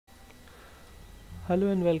Hello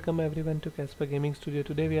and welcome everyone to Casper Gaming Studio.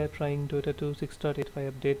 Today we are trying Dota 2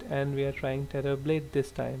 6.85 update and we are trying Terrorblade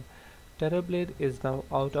this time. Terrorblade is now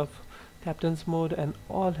out of Captain's mode and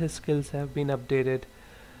all his skills have been updated.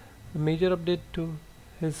 The major update to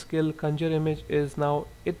his skill Conjure Image is now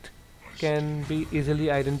it can be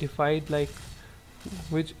easily identified, like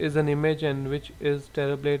which is an image and which is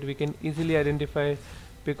Terrorblade. We can easily identify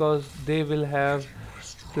because they will have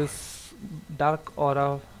this dark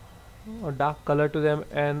aura or dark color to them,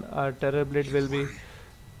 and our Terrorblade will be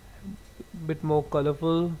bit more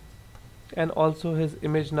colorful, and also his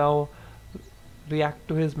image now react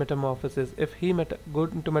to his metamorphosis. If he go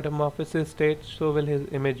into metamorphosis state, so will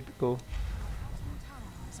his image go,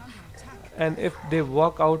 and if they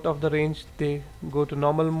walk out of the range they go to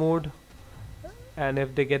normal mode, and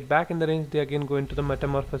if they get back in the range they again go into the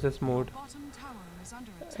metamorphosis mode.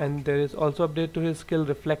 And there is also update to his skill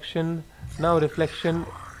reflection. Now reflection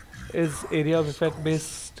is area of effect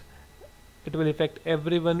based. It will affect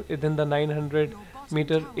everyone within the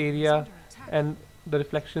 900-meter area, and the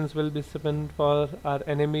reflections will be spent for our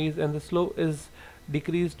enemies, and the slow is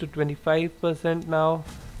decreased to 25% now.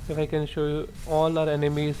 If I can show you, all our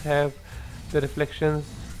enemies have the reflections.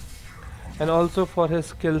 And also for his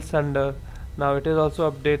skill Sunder, now it is also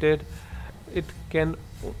updated. It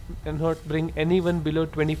cannot bring anyone below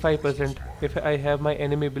 25%. If I have my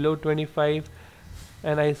enemy below 25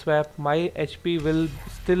 and I swap, my HP will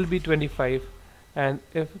still be 25, and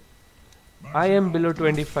if I am below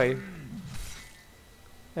 25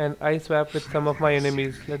 and I swap with some of my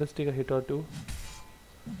enemies, let us take a hit or two.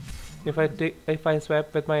 If I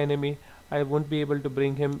swap with my enemy, I won't be able to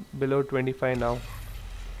bring him below 25 now.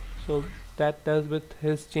 So that does with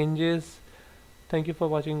his changes. Thank you for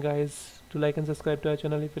watching, guys. Do like and subscribe to our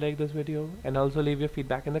channel if you like this video, and also leave your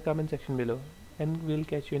feedback in the comment section below, and we'll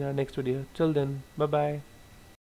catch you in our next video. Till then, bye bye.